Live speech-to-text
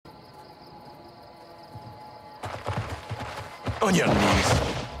On your knees.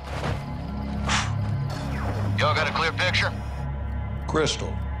 Y'all got a clear picture?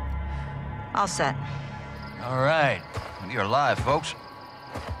 Crystal. All set. All right. You're alive, folks.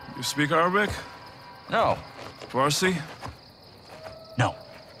 You speak Arabic? No. Farsi? No.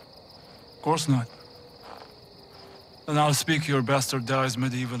 Of course not. Then I'll speak your bastardized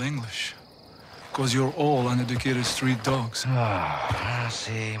medieval English. Because you're all uneducated street dogs.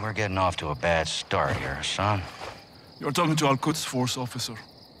 See, we're getting off to a bad start here, son. You're talking to Al-Quds Force officer.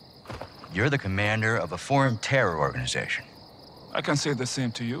 You're the commander of a foreign terror organization. I can say the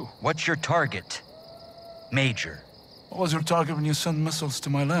same to you. What's your target? Major. What was your target when you sent missiles to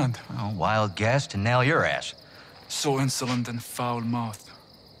my land? Oh, wild guess to nail your ass. So insolent and foul-mouthed.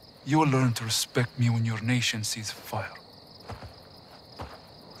 You will learn to respect me when your nation sees fire.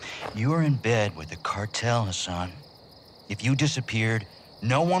 You are in bed with the cartel, Hassan. If you disappeared,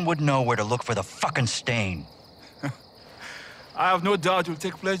 no one would know where to look for the fucking stain. I have no doubt you'll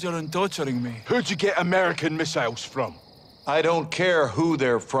take pleasure in torturing me. Who'd you get American missiles from? I don't care who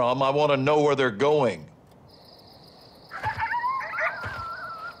they're from. I want to know where they're going.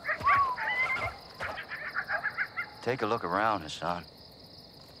 Take a look around, Hassan.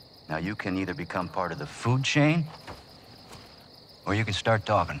 Now you can either become part of the food chain, or you can start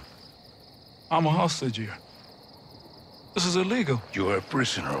talking. I'm a hostage here. This is illegal. You're a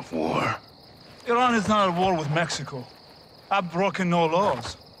prisoner of war. Iran is not at war with Mexico. I've broken no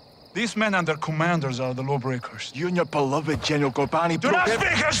laws. These men and their commanders are the lawbreakers. You and your beloved General Ghorbrani Do not speak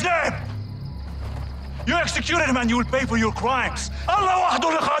his name! You executed him and you will pay for your crimes. Allah wahdu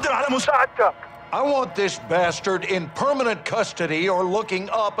li qadir ala musa'adak. I want this bastard in permanent custody or looking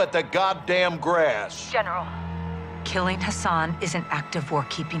up at the goddamn grass. General, killing Hassan is an act of war.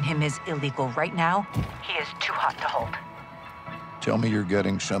 Keeping him is illegal. Right now, he is too hot to hold. Tell me you're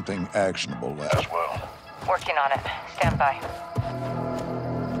getting something actionable, Laswell. Working on it. Stand by.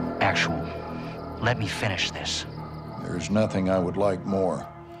 Actual. Let me finish this. There's nothing I would like more.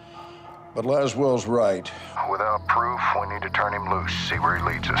 But Laswell's right. Without proof, we need to turn him loose, see where he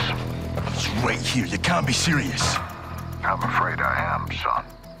leads us. It's right here. You can't be serious. I'm afraid I am, son.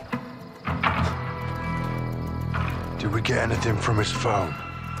 Did we get anything from his phone?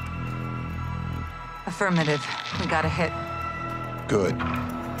 Affirmative. We got a hit. Good.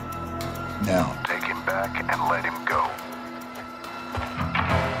 Now. Take him back and let him go.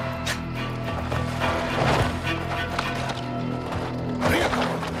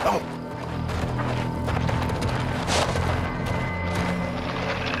 Oh.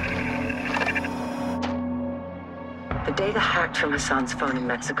 The data hacked from Hassan's phone in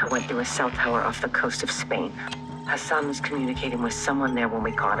Mexico went through a cell tower off the coast of Spain. Hassan was communicating with someone there when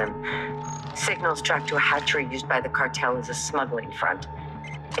we caught him. Signals tracked to a hatchery used by the cartel as a smuggling front.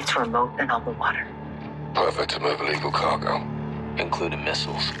 It's remote and on the water. Perfect to move illegal cargo, including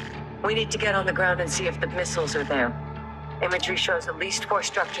missiles. We need to get on the ground and see if the missiles are there. Imagery shows at least 4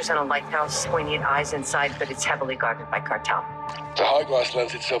 structures and a lighthouse. We need eyes inside, but it's heavily guarded by cartel. The high glass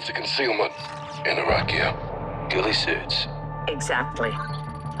lends itself to concealment. In Iraq gear. Ghillie suits. Exactly.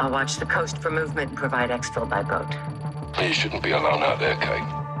 I'll watch the coast for movement and provide exfil by boat. You shouldn't be alone out there, Kate.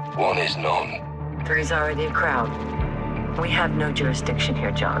 1 is none. 3's already a crowd. We have no jurisdiction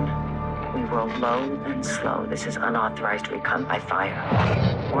here, John. We roll low and slow. This is unauthorized recon by fire.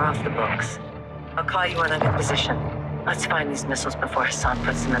 We're off the books. I'll call you when I'm in position. Let's find these missiles before Hassan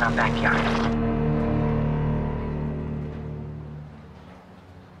puts them in our backyard.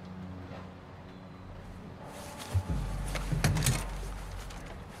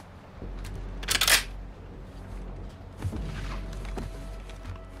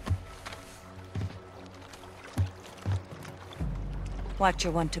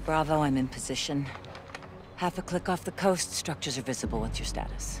 Watcher 1 to Bravo, I'm in position. Half a click off the coast, structures are visible. What's your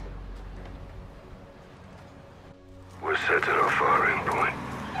status? We're set at our firing point.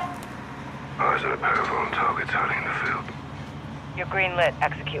 Eyes on a pair of armed targets hiding in the field. You're green lit.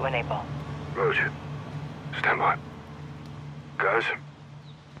 Execute when able. Roger. Stand by. Guys?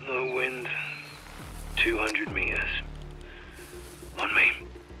 Low wind. 200 meters. On me.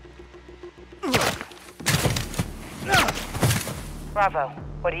 Bravo,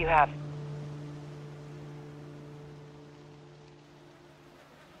 what do you have?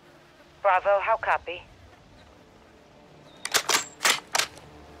 Bravo, how copy?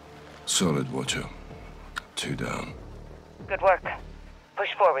 Solid, Watcher. 2 down. Good work. Push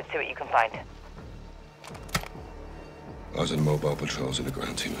forward, see what you can find. Eyes on mobile patrols and a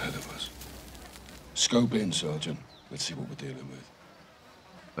ground team ahead of us. Scope in, Sergeant. Let's see what we're dealing with.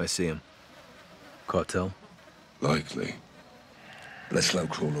 I see him. Cartel? Likely. Let's slow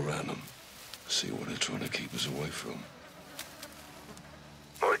crawl around them. See what they're trying to keep us away from.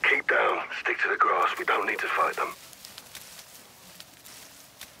 the grass. We don't need to fight them.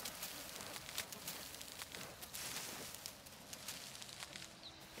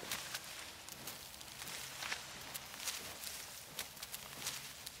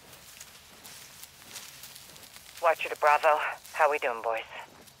 Watcher to Bravo. How we doing, boys?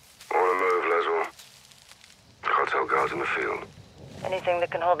 On the move, Laswell. Cartel guards in the field. Anything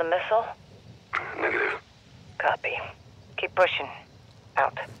that can hold a missile? Negative. Copy. Keep pushing.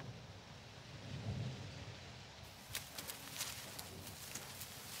 Out.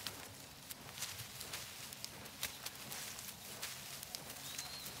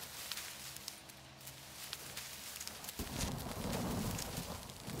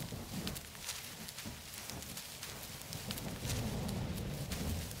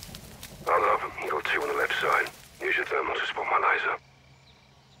 Hold up. You got two on the left side. Use your thermal to spot my laser.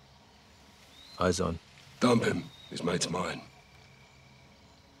 Eyes on. Dump him. His mate's mine.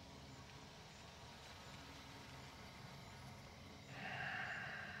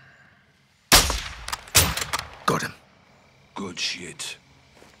 Got him. Good shit.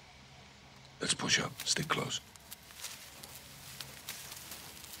 Let's push up. Stick close.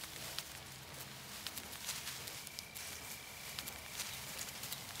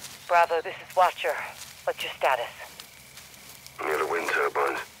 Bravo, this is Watcher. What's your status? Near the wind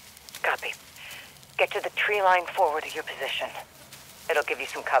turbines. Copy. Get to the tree line forward of your position. It'll give you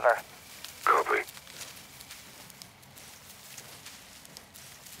some cover. Copy.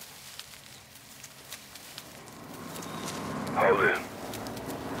 Hold it.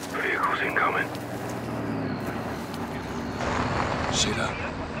 Vehicles incoming. See that?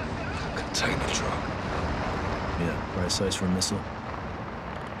 Container truck. Yeah, right size for a missile.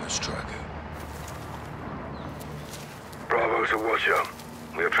 Let's track it. Bravo to Watcher.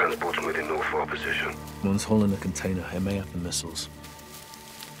 We have transports moving north for our position. One's hauling a container. I may have the missiles.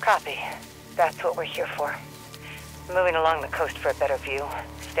 Copy. That's what we're here for. Moving along the coast for a better view.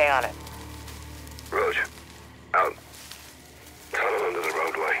 Stay on it. Roger. Out. Tunnel under the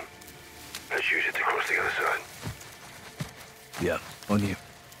roadway. Let's use it to cross the other side. Yeah, on you.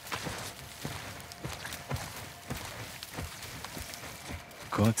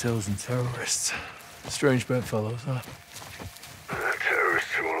 Cartels and terrorists. Strange bedfellows, huh?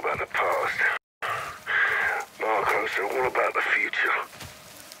 Terrorists are all about the past. Marcos are all about the future.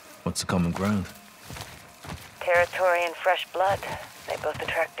 What's the common ground? Territory and fresh blood. They both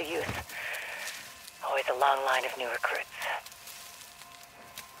attract the youth. Always a long line of new recruits.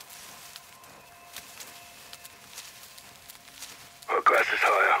 Our glass is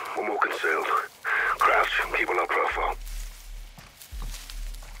higher. We're more concealed. Crouch and keep a low profile.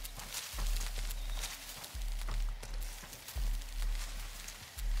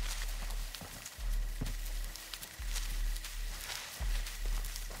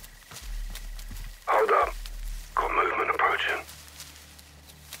 Hold up. Got movement approaching.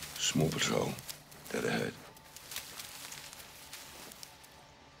 Small patrol. Dead ahead.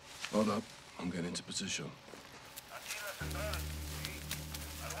 Hold up. I'm getting into position.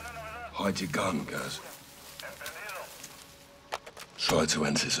 Hide your gun, Gaz. Try to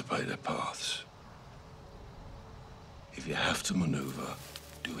anticipate their paths. If you have to maneuver,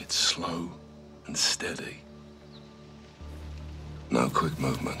 do it slow and steady. No quick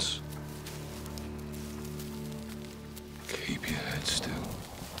movements. Keep your head still.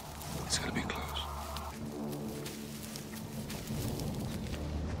 It's gonna be close.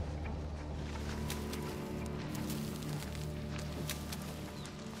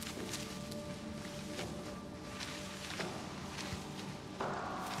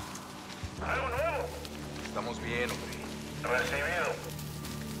 Estamos bien. Recibido.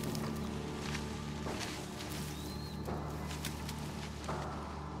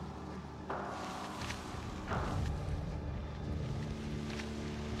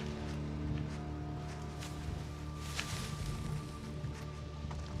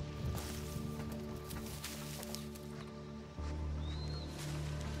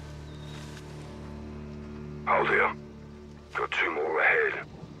 Hold here. Got two more ahead.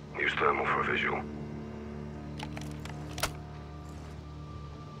 Use thermal for a visual.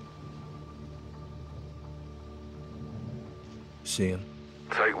 See him.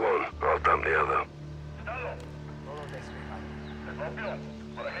 Take one, I'll dump the other.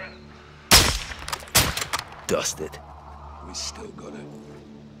 Dusted. We still got it.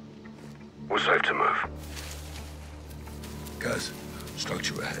 We're safe to move. Guys,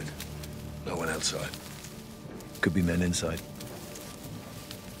 structure ahead. No one outside. Could be men inside.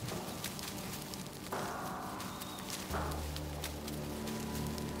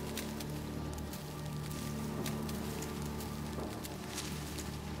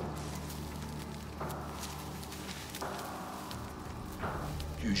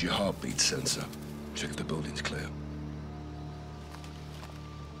 Use your heartbeat sensor. Check if the building's clear.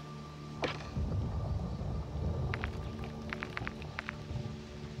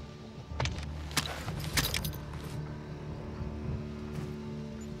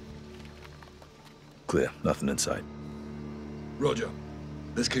 Clear. Nothing inside. Roger.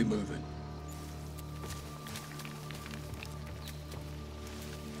 Let's keep moving.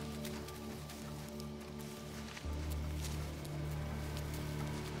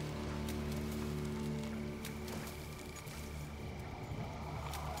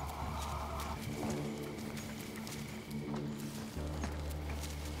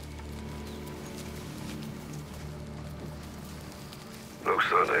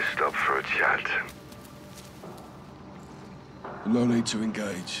 Looks like they stopped for a chat. No need to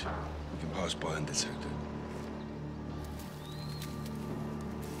engage. We can pass by undetected.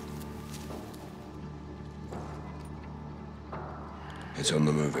 It's on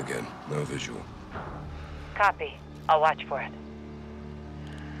the move again. No visual. Copy. I'll watch for it.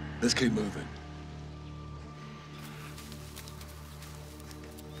 Let's keep moving.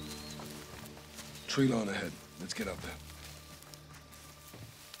 Tree line ahead. Let's get up there.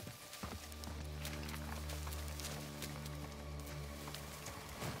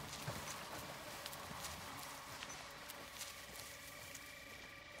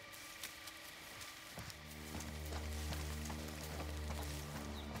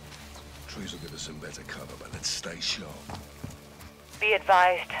 Trees will give us some better cover, but let's stay sharp. Be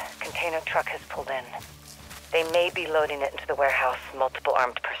advised, container truck has pulled in. They may be loading it into the warehouse. Multiple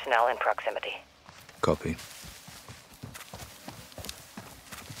armed personnel in proximity. Copy.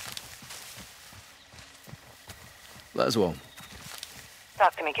 Laswell.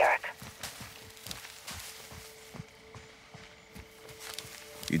 Talk to me, Garrick.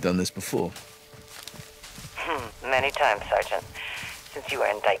 You done this before? Many times, Sergeant. Since you were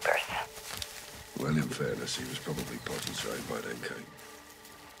in diapers. Well, in fairness, he was probably potty trained by then, Kate.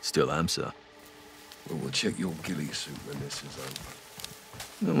 Still am, sir. Well, we'll check your ghillie suit when this is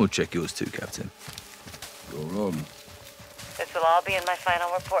over. And we'll check yours too, Captain. You're on. This will all be in my final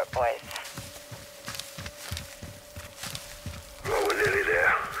report, boys. Well, we're nearly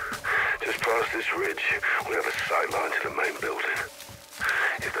there. Just past this ridge, we have a sight line to the main building.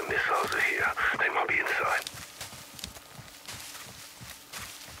 If the missiles are here, they might be inside.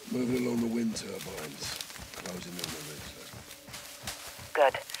 Moving along the wind turbines. Closing in the ridge.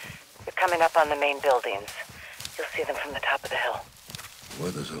 Good. You're coming up on the main buildings. You'll see them from the top of the hill.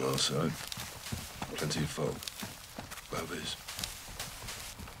 Weather's on our side. Plenty of fog. Bovies.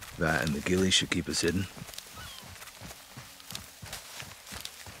 That and the ghillie should keep us hidden.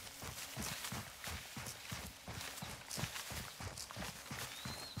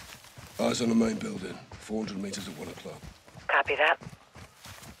 Eyes on the main building. 400 meters at 1 o'clock. Copy that.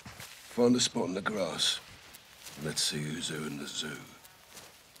 Find a spot in the grass. Let's see who's who in the zoo.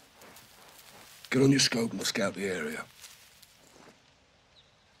 Get on your scope and we'll scout the area.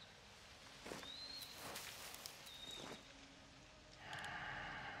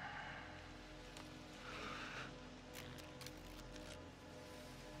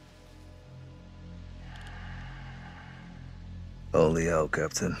 Holy hell,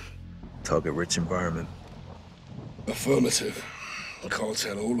 Captain. Target-rich environment. Affirmative.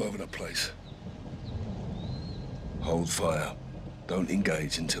 Cartel all over the place. Hold fire. Don't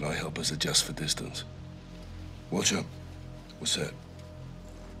engage until I help us adjust for distance. Watch up. What's that?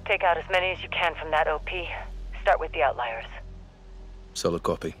 Take out as many as you can from that OP. Start with the outliers. Solid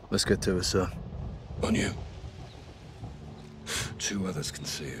copy. Let's get to it, sir. On you. 2 others can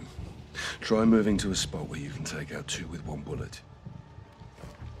see him. Try moving to a spot where you can take out 2 with 1 bullet.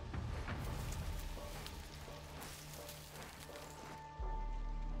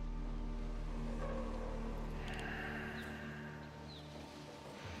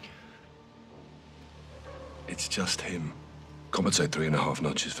 It's just him. Compensate 3.5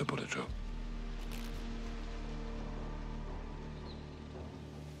 notches for bullet drop.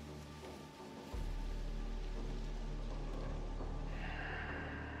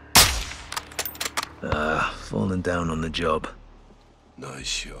 Falling down on the job. Nice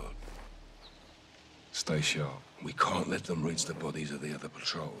shot. Stay sharp. We can't let them reach the bodies of the other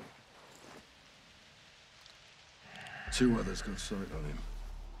patrol. 2 others got sight on him.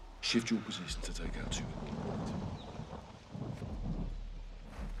 Shift your position to take out 2 with 1 bullet.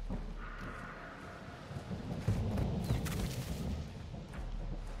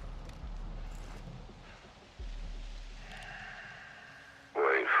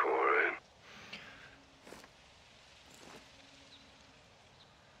 Wait for it.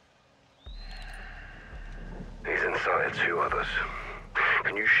 He's inside 2 others.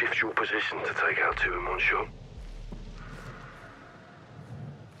 Can you shift your position to take out two in one shot?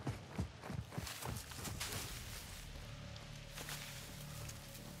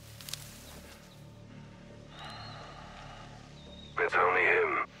 It's only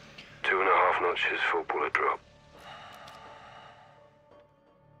him. 2.5 notches for bullet drop.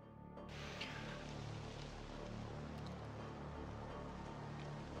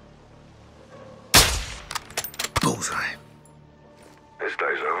 Bullseye. His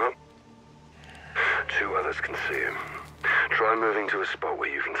day's over. 2 others can see him. Try moving to a spot where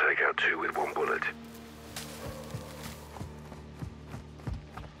you can take out 2 with 1 bullet.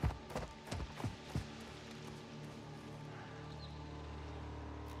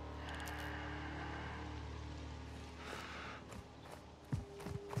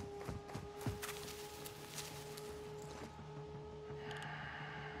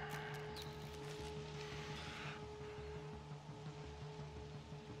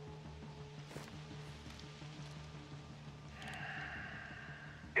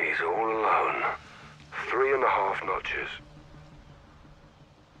 He's all alone. 3.5 notches.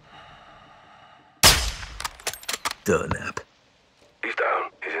 Durnap. He's down.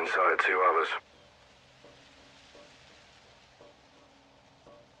 He's inside 2 others.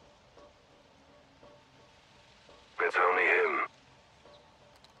 It's only him.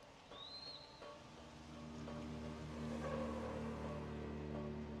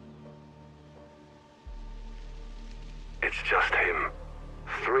 It's just him.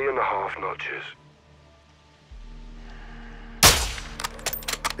 3.5 notches.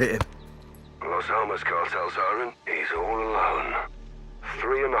 Hit him. Los Alamos cartel siren. He's all alone.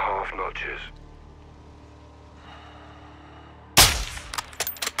 3.5 notches.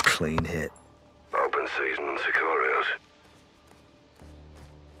 Clean hit. Open season and Sicarios.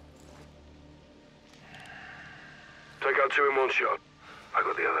 Take out 2 in 1 shot. I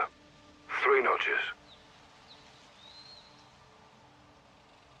got the other. 3 notches.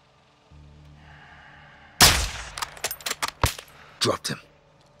 Dropped him.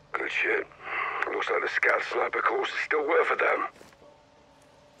 Good shit. Looks like the scout sniper course is still worth a damn.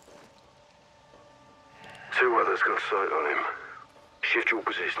 2 others got sight on him. Shift your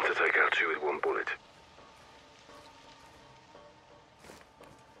position to take out 2 with 1 bullet.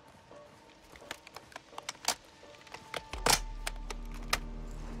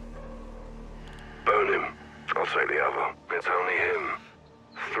 Burn him. I'll take the other. It's only him.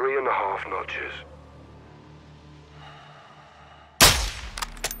 3.5 notches.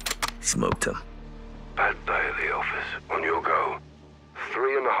 Smoked him. Bad day at the office. On your go.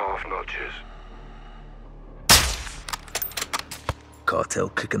 3.5 notches. Cartel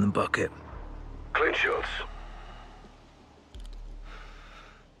kicking the bucket. Clean shots.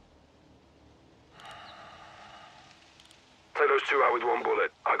 Take those 2 out with 1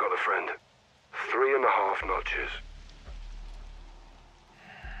 bullet. I got a friend. 3.5 notches.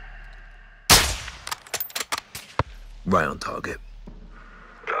 Right on target.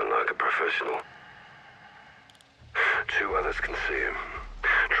 Done like a professional. 2 others can see him.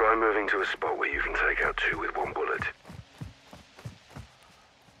 Try moving to a spot where you can take out 2 with 1 bullet.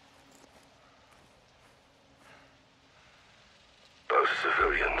 Those are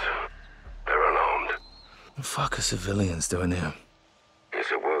civilians. They're unarmed. What the fuck are civilians doing here?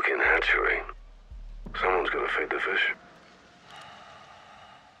 It's a working hatchery. Someone's got to feed the fish.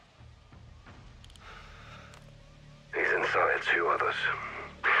 He's inside 2 others.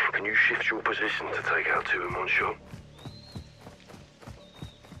 Can you shift your position to take out 2 in 1 shot?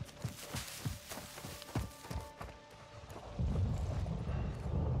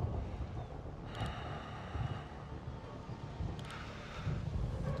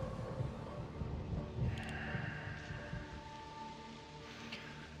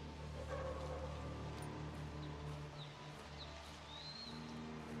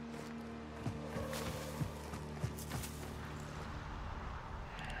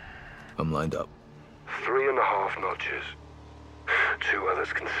 I'm lined up. 3.5 notches. 2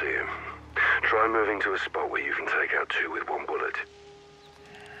 others can see him. Try moving to a spot where you can take out 2 with 1 bullet.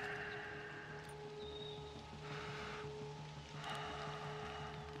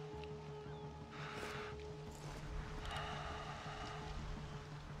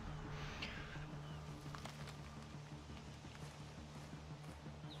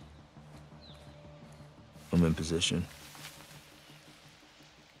 I'm in position.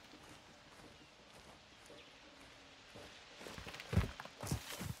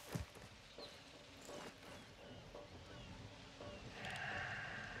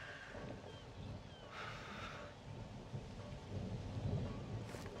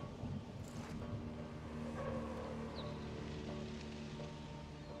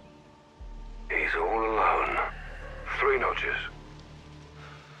 3 notches.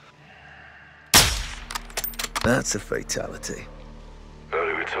 That's a fatality.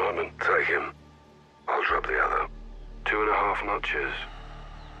 Early retirement. Take him. I'll drop the other. 2.5 notches.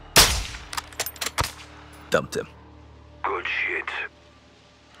 Dumped him. Good shit.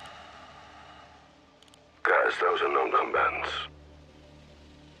 Guys, those are non-combatants.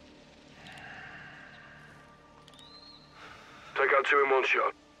 Take out 2 in 1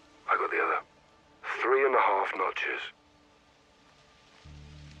 shot. I got the other. 3.5 notches.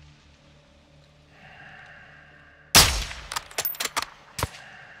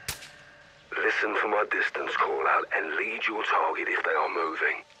 Listen for my distance call out and lead your target if they are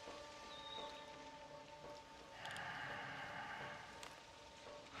moving.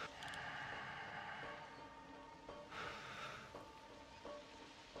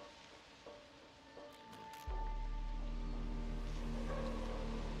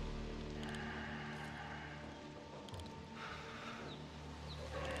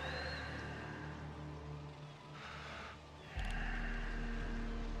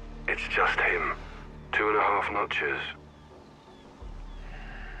 It's just him. 2.5 notches.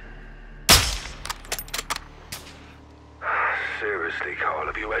 Seriously, Carl,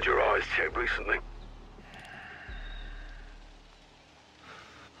 have you had your eyes checked recently?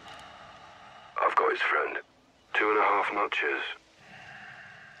 I've got his friend. 2.5 notches.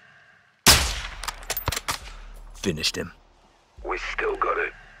 Finished him. We still got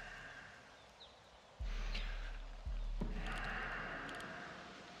it.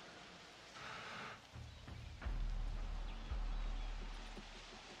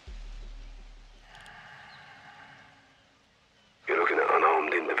 You're looking at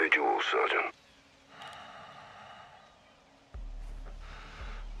unarmed individuals, Sergeant.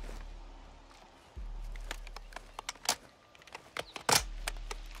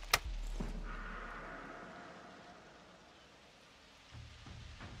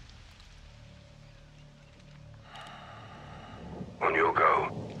 On your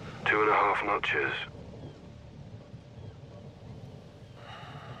go. 2.5 notches.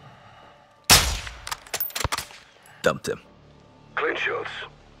 Dumped him. Clean shots.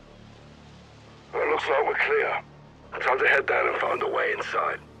 Well, looks like we're clear. Time to head down and find a way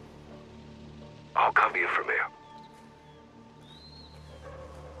inside. I'll cover you from here.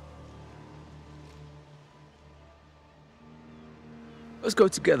 Let's go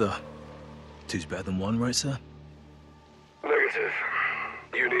together. Two's better than one, right, sir? Negative.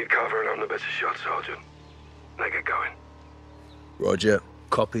 You need cover and I'm the better shot, Sergeant. Now get going. Roger.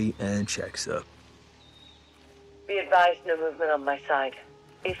 Copy and check, sir. Be advised, no movement on my side.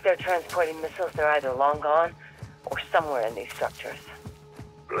 If they're transporting missiles, they're either long gone or somewhere in these structures.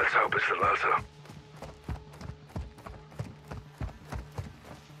 Let's hope it's the latter.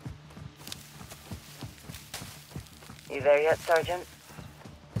 You there yet, Sergeant?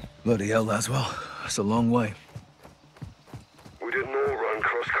 Bloody hell, Laswell. That's a long way. We didn't all run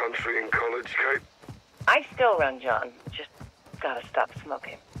cross-country in college, Kate. I still run, John. Just gotta stop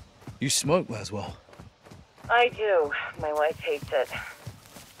smoking. You smoke, Laswell. I do. My wife hates it.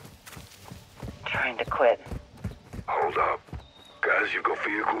 Trying to quit. Hold up. Guys, you've got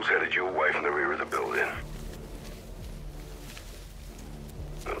vehicles headed your way from the rear of the building.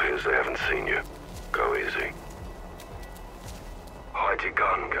 It appears they haven't seen you. Go easy. Hide your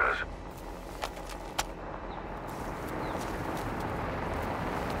gun, guys.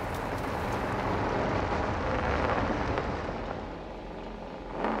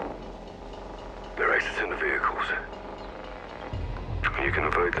 They're exiting the vehicles. You can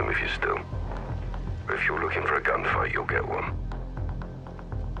avoid them if you're still. But if you're looking for a gunfight, you'll get one.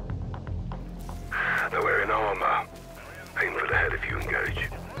 They're wearing armor. Aim for the head if you engage.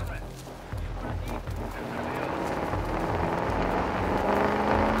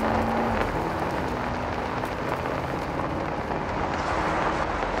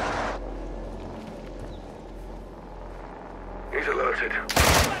 He's alerted.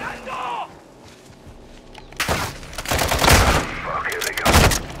 Fuck, here they go.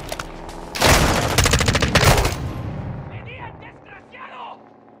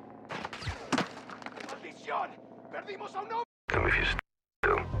 Them if you're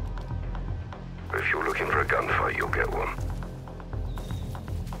still. But if you're looking for a gunfight, you'll get one.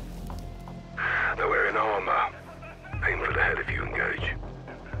 They're wearing armor. Aim for the head if you engage.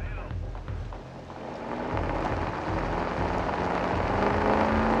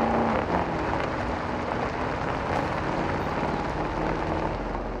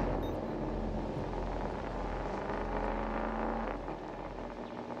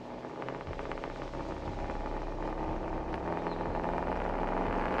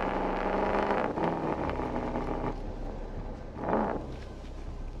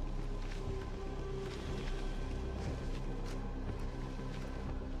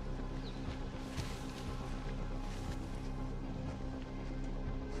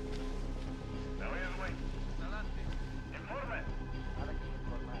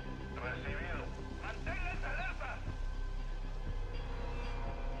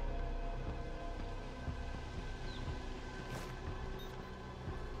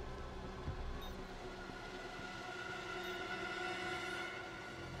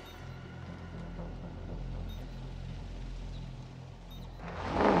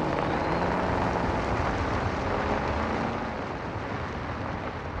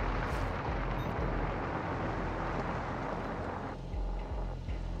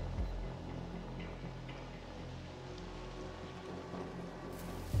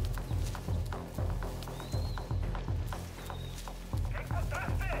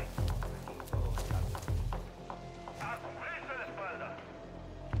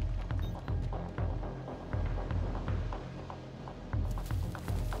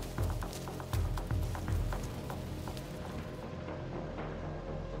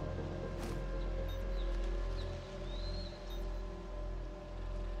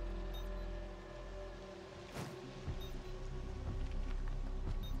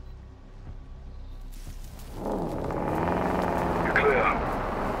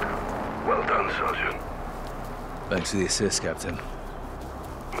 Thanks for the assist, Captain.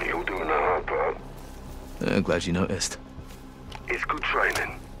 You're doing the hard part. Glad you noticed. It's good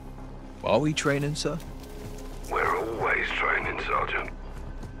training. Are we training, sir? We're always training, Sergeant.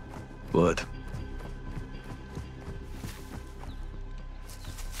 Word.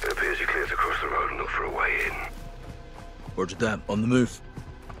 It appears you cleared across the road and look for a way in. Roger that. On the move.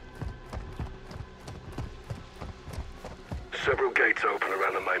 Several gates open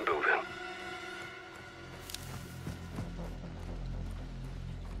around the main building.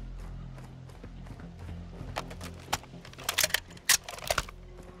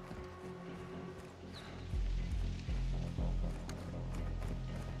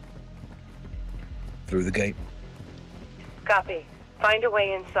 Through the gate. Copy. Find a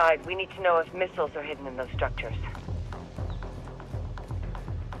way inside. We need to know if missiles are hidden in those structures.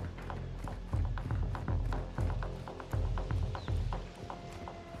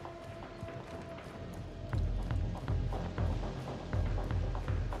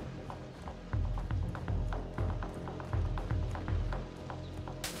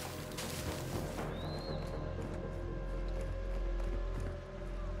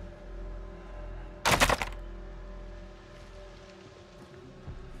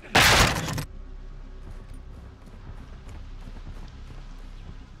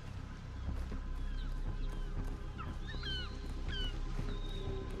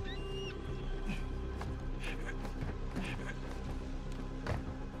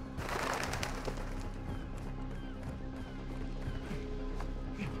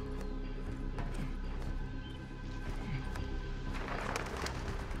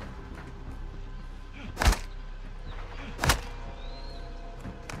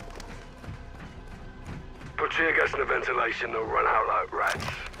 Put tear gas in the ventilation, they'll run out like rats.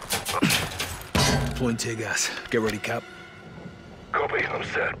 Deploying tear gas. Get ready, Cap. Copy, I'm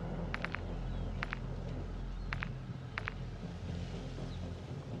set.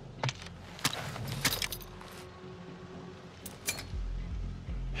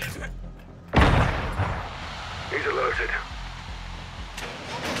 He's alerted.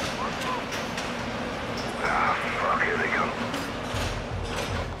 Ah, fuck, here they come.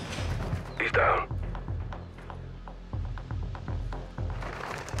 He's down.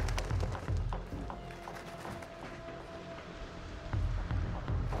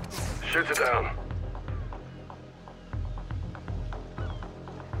 Shooter down.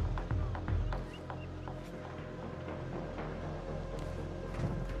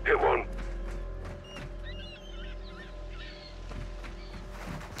 Hit one.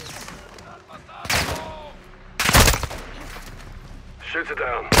 Shooter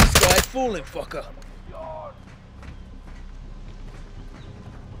down. Sky falling, fucker.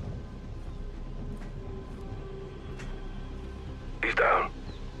 He's down.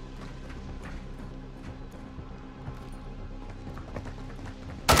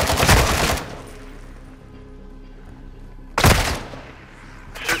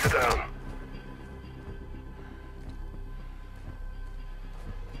 Shooter down.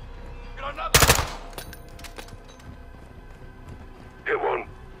 Hit one.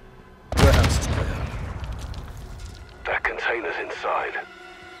 Warehouse is clear. That container's inside.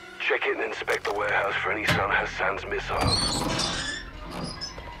 Check it and inspect the warehouse for any Son Hassan's missiles.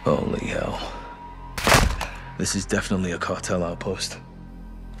 Holy hell. This is definitely a cartel outpost.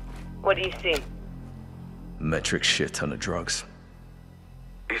 What do you see? Metric shit ton of drugs.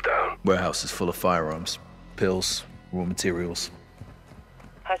 He's down. Warehouse is full of firearms, pills, raw materials.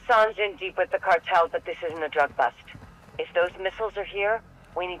 Hassan's in deep with the cartel, but this isn't a drug bust. If those missiles are here,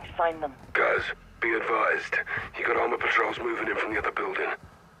 we need to find them. Guys, be advised. You got armor patrols moving in from the other building.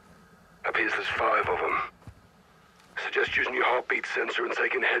 Appears there's 5 of them. Suggest using your heartbeat sensor and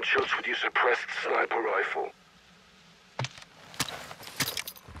taking headshots with your suppressed sniper rifle.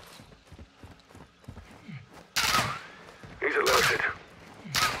 He's alerted.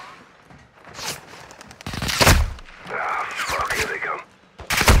 Ah, fuck, here they come.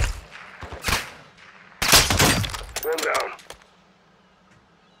 One down.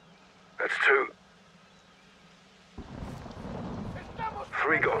 That's 2.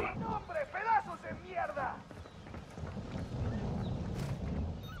 3 gone.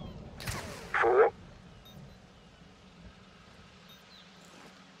 4.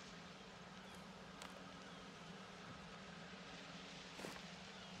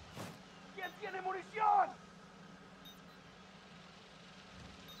 ¿Quién tiene munición?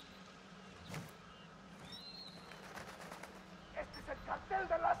 Este es el cartel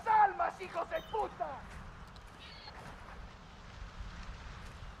de las almas, hijos de puta.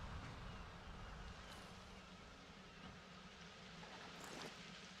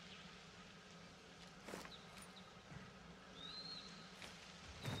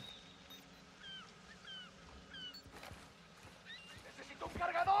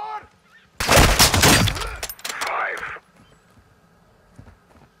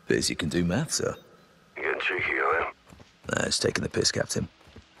 Biz, you can do math, sir. You getting cheeky, I am. It's taking the piss, Captain.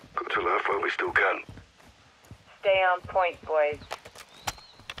 Got to laugh while we still can. Stay on point, boys.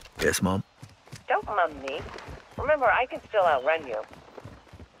 Yes, Mom? Don't mum me. Remember, I can still outrun you.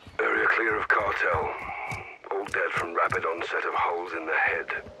 Area clear of cartel. All dead from rapid onset of holes in the head.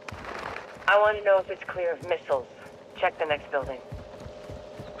 I want to know if it's clear of missiles. Check the next building.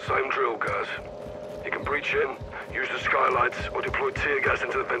 Same drill, guys. You can breach in, use the skylights, or deploy tear gas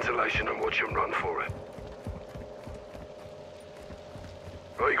into the ventilation and watch them run for it.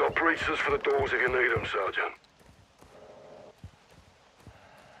 Right, you got breaches for the doors if you need them, Sergeant.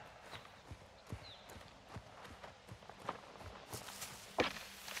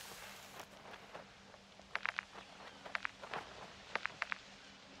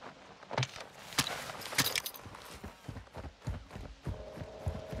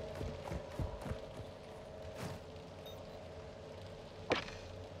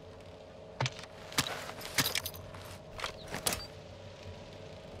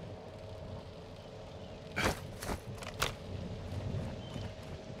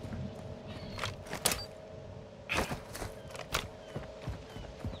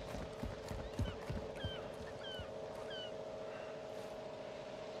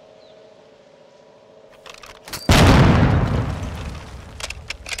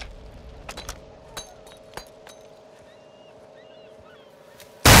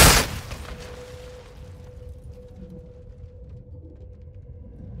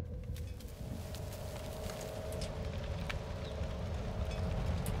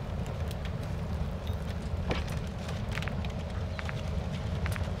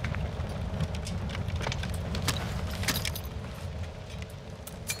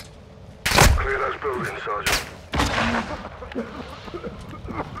 Clear those buildings, Sergeant.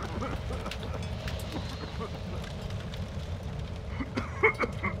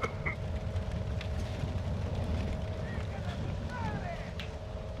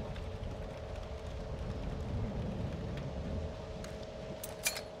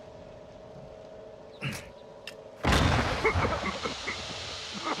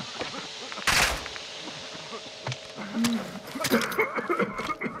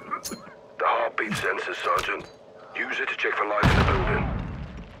 The heartbeat sensor, Sergeant. Use it to check for life in the building.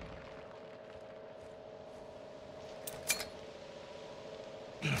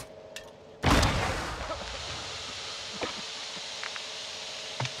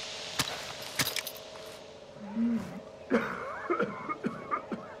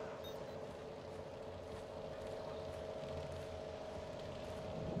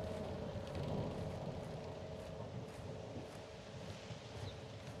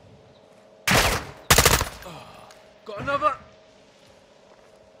 Got another?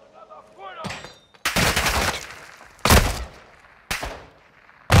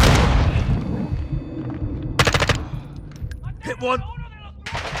 Hit one.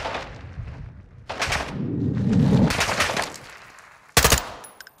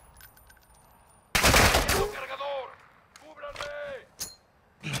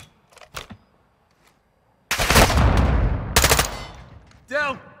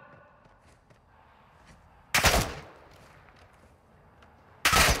 Down.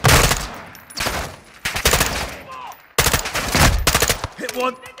 Hit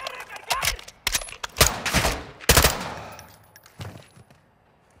one.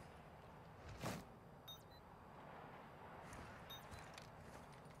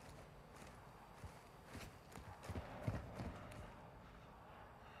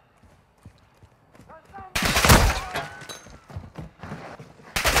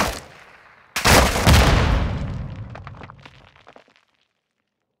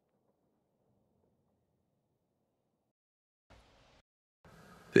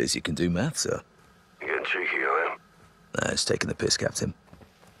 Biz, you can do math, sir. You getting cheeky, I am. It's taking the piss, Captain.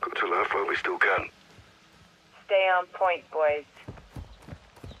 Got to laugh while we still can. Stay on point, boys.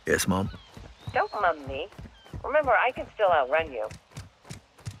 Yes, Mom? Don't mum me. Remember, I can still outrun you.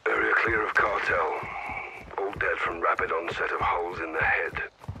 Area clear of cartel. All dead from rapid onset of holes in the head.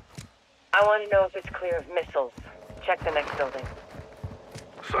 I want to know if it's clear of missiles. Check the next building.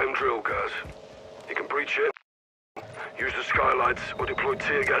 Same drill, guys. You can breach in, use the skylights, or deploy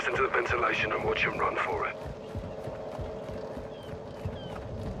tear gas into the ventilation and watch them run for it.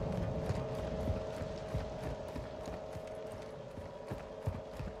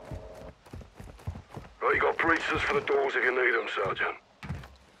 Right, you got breaches for the doors if you need them, Sergeant.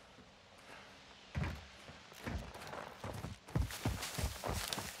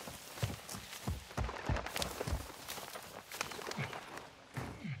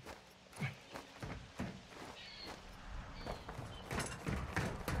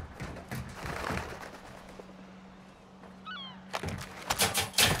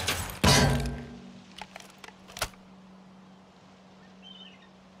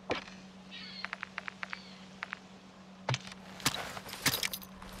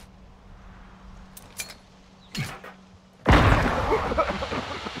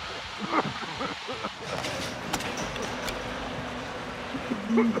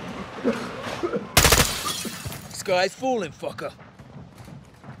 Sky's falling, fucker.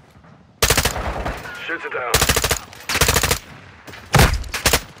 Shoot it down.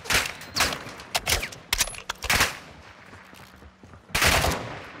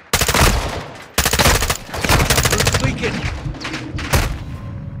 Roof's leaking.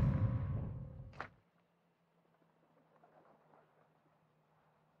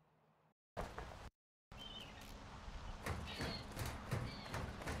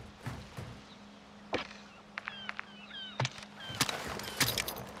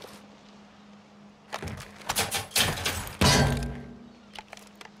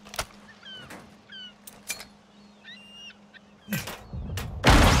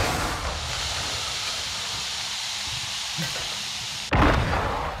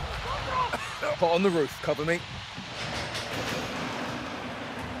 Hot on the roof, cover me.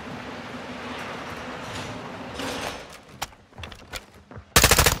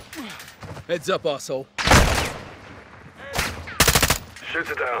 Heads up, arsehole. Shoot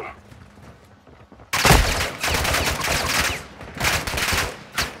it down.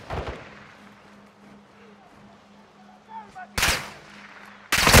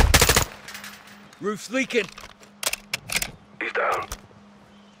 Roof's leaking. He's down.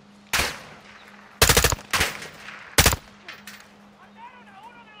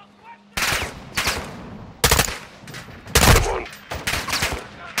 One.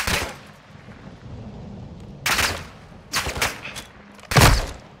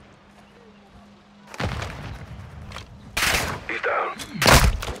 He's down.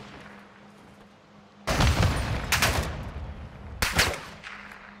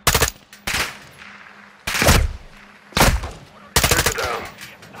 Shoot it down.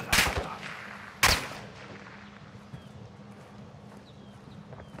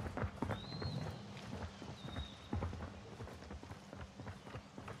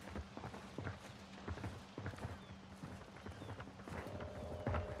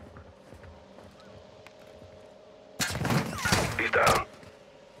 He's down.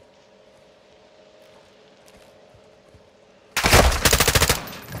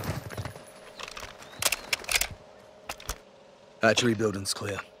 Hatchery building's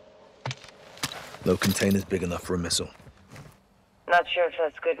clear. No container's big enough for a missile. Not sure if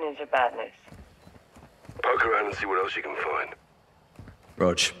that's good news or bad news. Poke around and see what else you can find.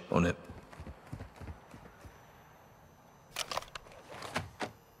 Rog, on it.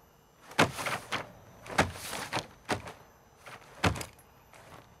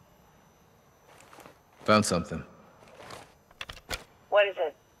 Found something. What is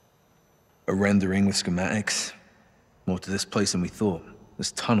it? A rendering with schematics. More to this place than we thought.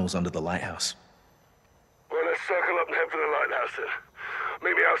 There's tunnels under the lighthouse. Well, let's circle up and head for the lighthouse then.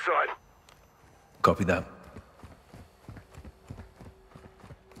 Meet me outside. Copy that.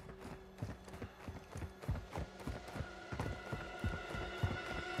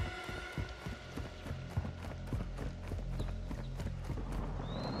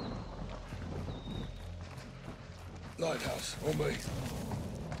 Lighthouse, on me.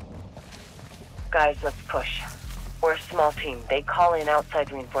 Guys, let's push. We're a small team. They call in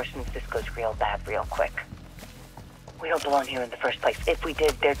outside reinforcements. This goes real bad real quick. We don't belong here in the first place. If we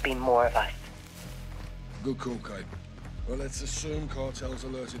did, there'd be more of us. Good call, Kate. Well, let's assume cartels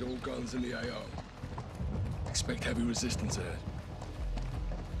alerted all guns in the AO. Expect heavy resistance ahead.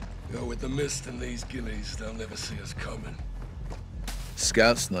 Yo, with the mist and these gillies, they'll never see us coming.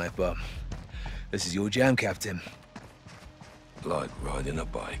 Scout sniper. This is your jam, Captain. Like riding a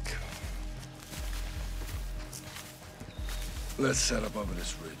bike. Let's set up over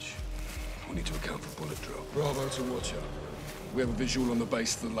this ridge. We need to account for bullet drop. Bravo to Watcher. We have a visual on the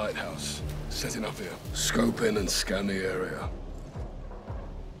base of the lighthouse. Setting up here. Scope in and scan the area.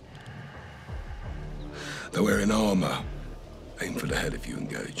 They're wearing armor. Aim for the head if you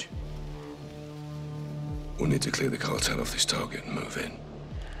engage. We'll need to clear the cartel off this target and move in.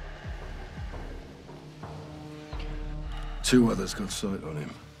 Two others got sight on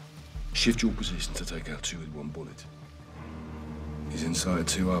him. Shift your position to take out two with one bullet. He's inside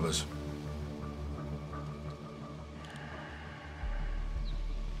two others.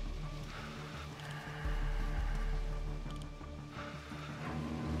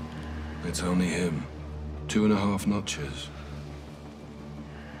 It's only him. 2.5 notches.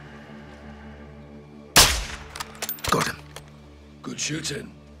 Got him. Good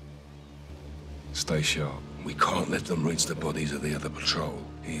shooting. Stay sharp. We can't let them reach the bodies of the other patrol.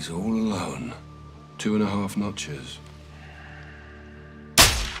 He's all alone. 2.5 notches.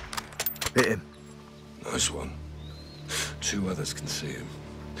 Hit him. Nice one. Two others can see him.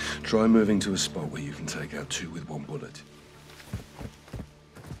 Try moving to a spot where you can take out two with one bullet.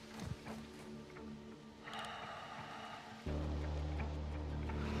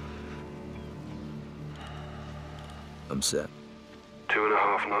 I'm set.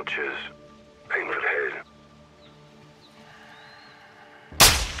 2.5 notches. Aim for the head.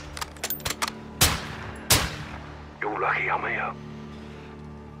 You're lucky I'm here.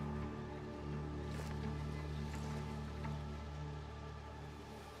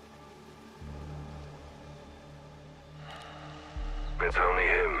 It's only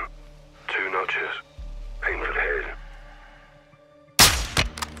him. 2 notches. Aim for the head.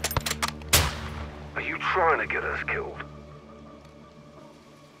 Are you trying to get us killed?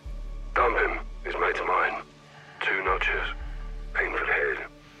 Dump him. His mate's mine. 2 notches. Aim for the head.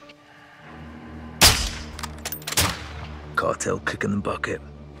 Cartel kicking the bucket.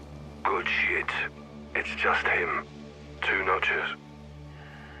 Good shit. It's just him. 2 notches.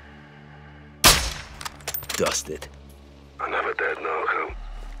 Dusted. Another dead narco.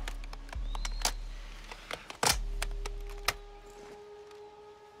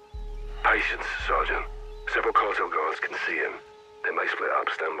 Patience, Sergeant. Several cartel guards can see him. They may split up.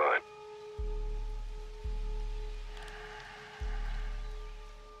 Stand by.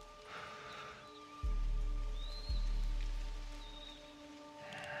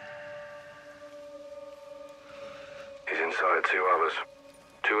 He's inside 2 others.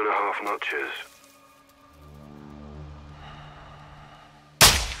 2.5 notches.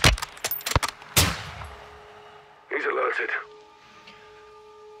 He's alerted.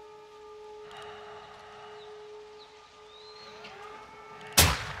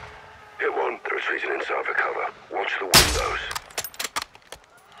 Hit one. They're retreating inside for cover. Watch the windows.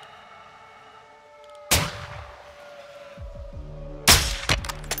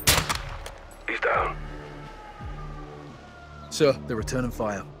 He's down. Sir, they're returning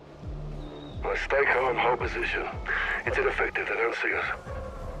fire. Let's stay calm, hold position. It's ineffective, they don't see us.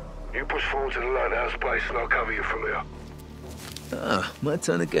 You push forward to the lighthouse place and I'll cover you from here. Ah, my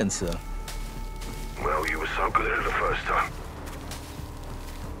turn again, sir. Well, you were so good at it the first time.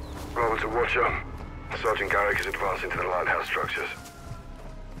 Robert, to watch up. Sergeant Garrick is advancing to the lighthouse structures.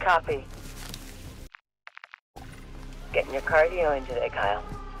 Copy. Getting your cardio in today, Kyle.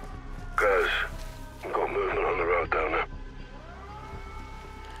 Guys, we've got movement on the road down there.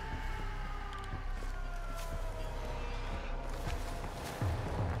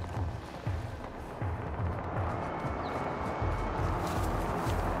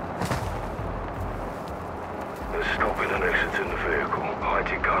 They're stopping and exiting the vehicle. Hide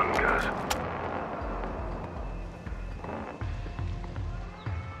your gun, guys.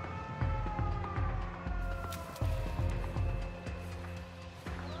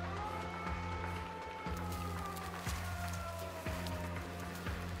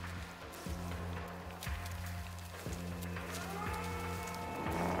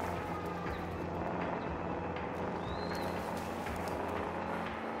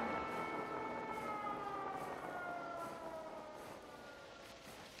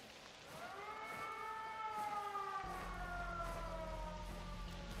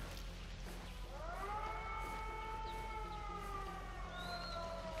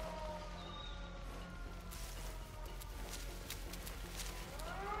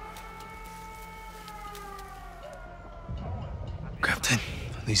 Captain,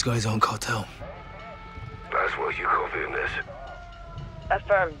 these guys aren't cartel. That's what you copying this.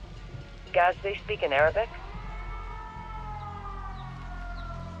 Affirm. Guys, they speak in Arabic?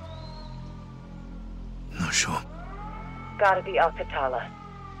 Not sure. Gotta be Al-Qatala.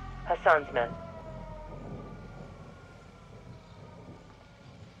 Hassan's men.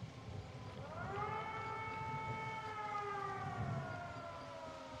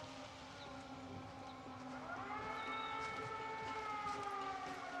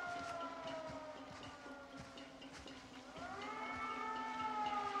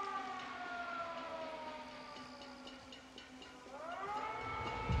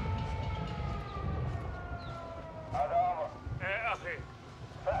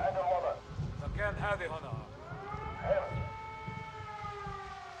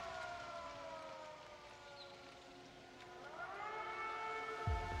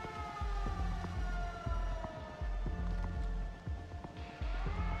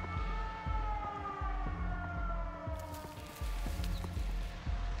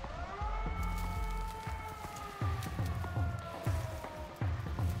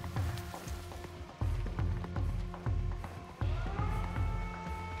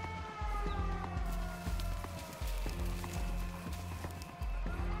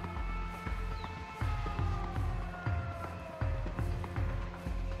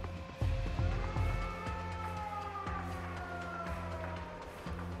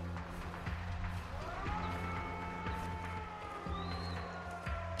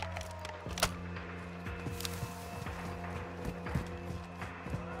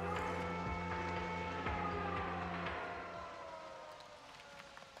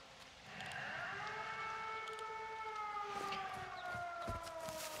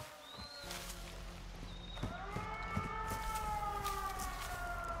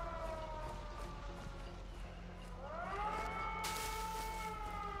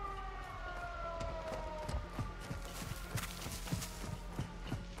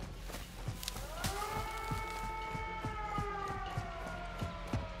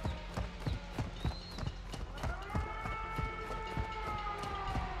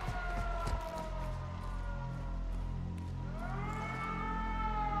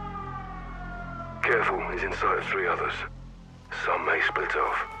 careful, he's inside of 3 others. Some may split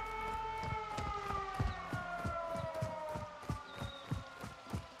off.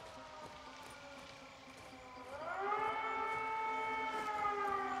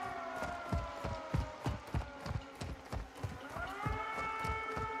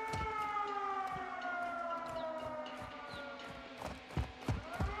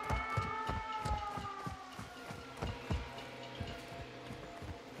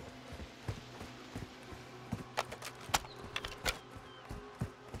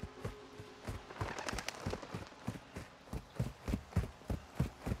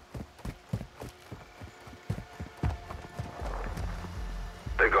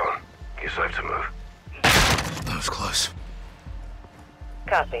 They're gone. You're safe to move. That was close.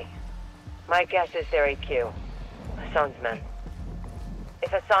 Copy. My guess is they're AQ. Hassan's men.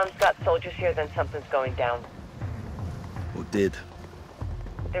 If Hassan's got soldiers here, then something's going down. Or did.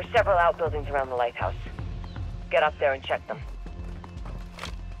 There's several outbuildings around the lighthouse. Get up there and check them.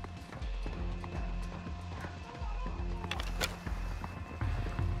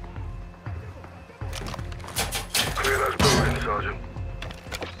 Clear those buildings, Sergeant.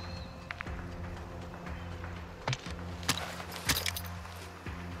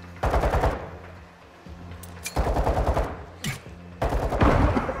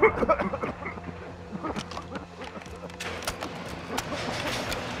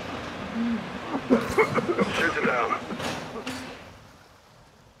 Shoot it down.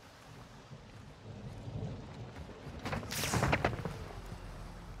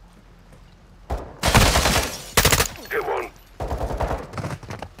 Hit one.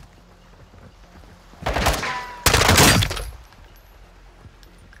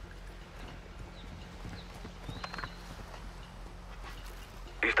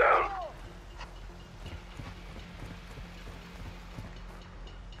 He's down.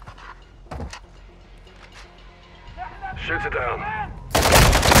 Shoot it down.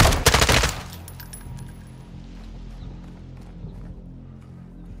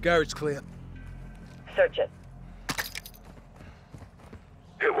 Garage clear. Search it.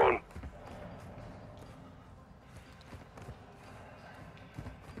 Hit one.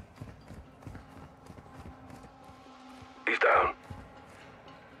 He's down.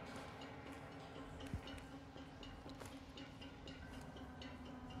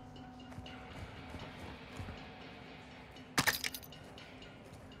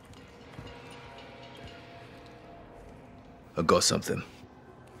 I got something.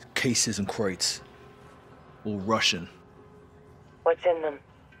 Cases and crates. All Russian. What's in them?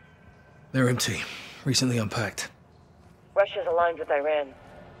 They're empty. Recently unpacked. Russia's aligned with Iran.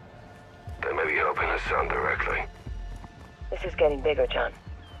 They may be helping Hassan directly. This is getting bigger, John.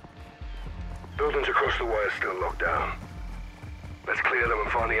 Buildings across the way are still locked down. Let's clear them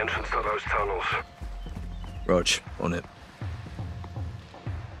and find the entrance to those tunnels. Rog, on it.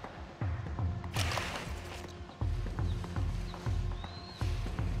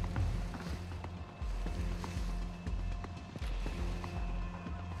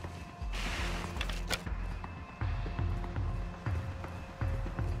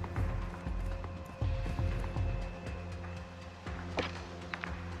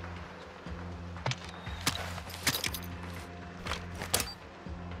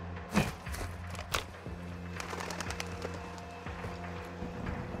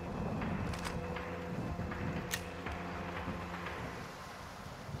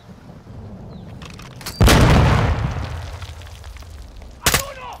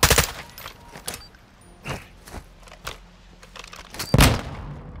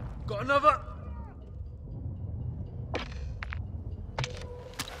 Got another.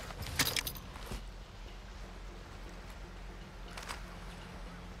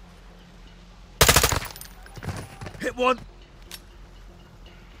 Hit one.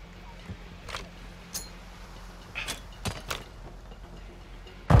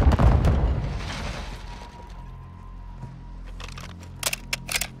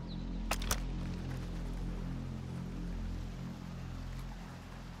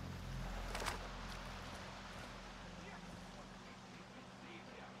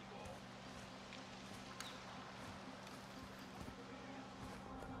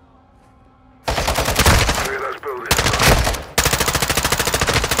 Clear those buildings.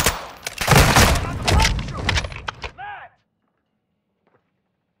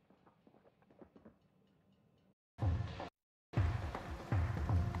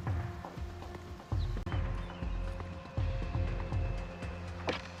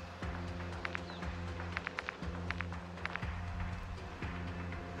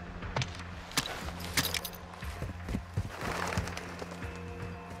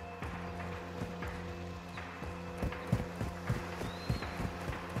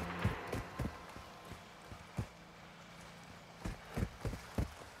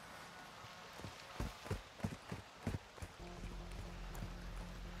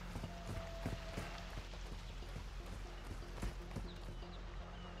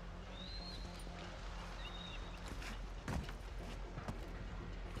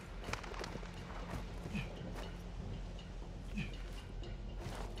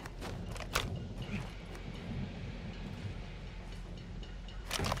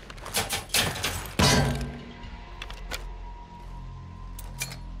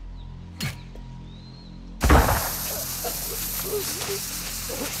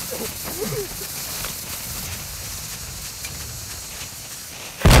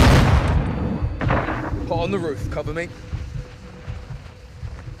 Hot on the roof, cover me.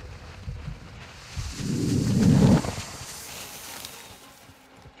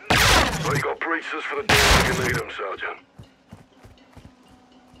 So you got breaches for the door if you need them, Sergeant.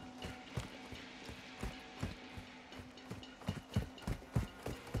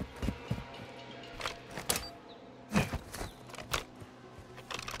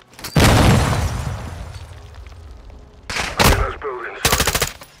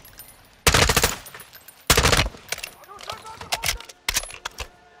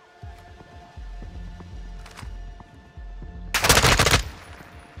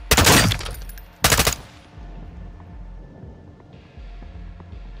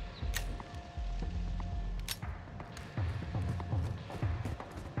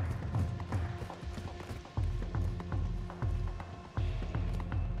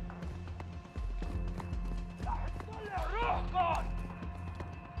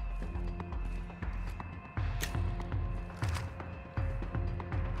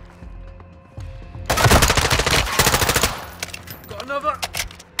 Got another.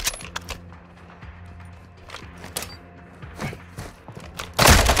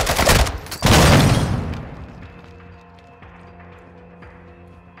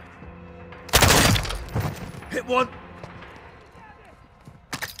 Hit one.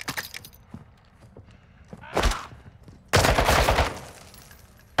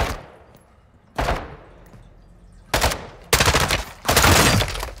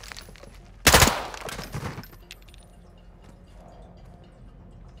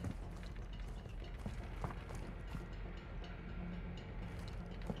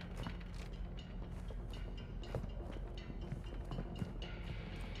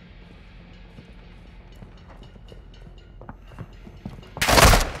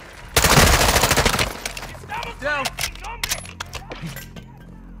 Down.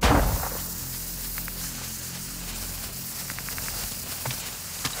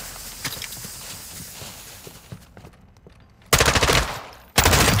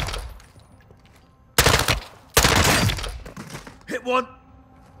 Hit one.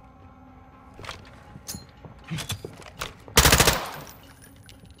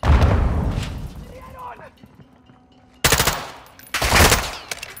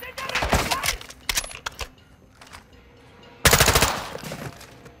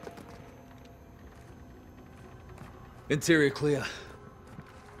 Interior clear.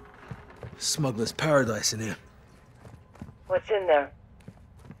 Smuggler's paradise in here. What's in there?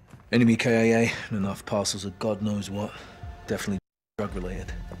 Enemy KIA and enough parcels of God knows what. Definitely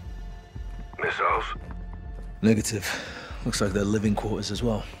drug-related. Missiles? Negative. Looks like they're living quarters as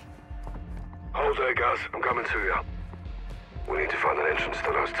well. Hold there, guys. I'm coming to you. We need to find an entrance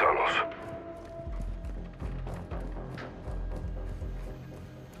to those tunnels.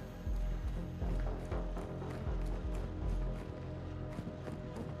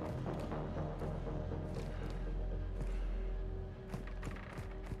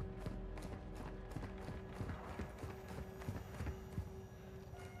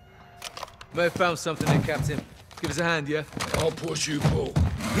 May have found something there, Captain. Give us a hand, yeah? I'll push you, Paul.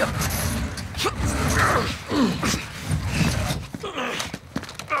 Yep.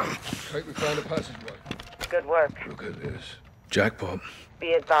 Kate, we found a passageway. Good work. Look at this. Jackpot.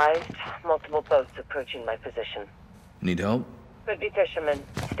 Be advised, multiple boats approaching my position. Need help? Could be fishermen.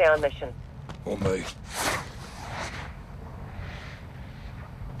 Stay on mission. On me.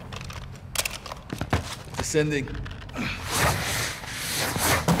 Descending.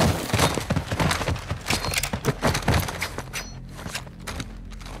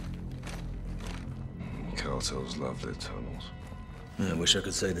 Cartels love their tunnels. I wish I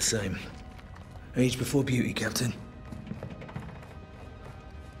could say the same. Age before beauty, Captain.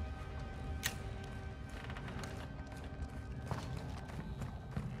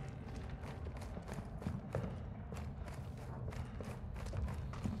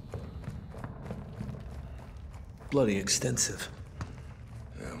 Bloody extensive.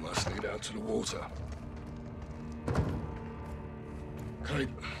 Yeah, must lead out to the water. Kate,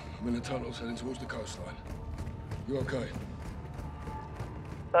 I'm in the tunnels heading towards the coastline. You okay?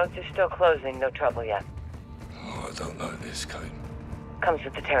 Boats are still closing, no trouble yet. Oh, I don't know this, Kate. Comes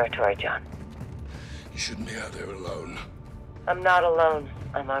with the territory, John. You shouldn't be out there alone. I'm not alone.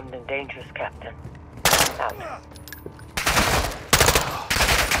 I'm armed and dangerous, Captain. Out.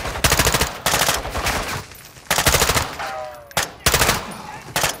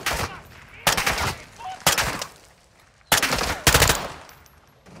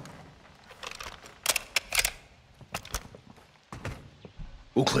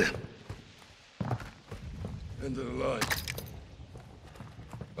 All clear. End of the line.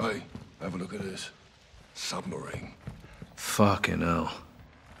 Hey, have a look at this. Submarine. Fucking hell.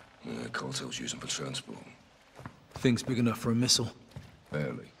 Yeah, cartel's using for transport. Thing's big enough for a missile.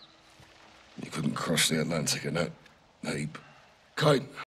 Barely. You couldn't cross the Atlantic in that heap. Kate,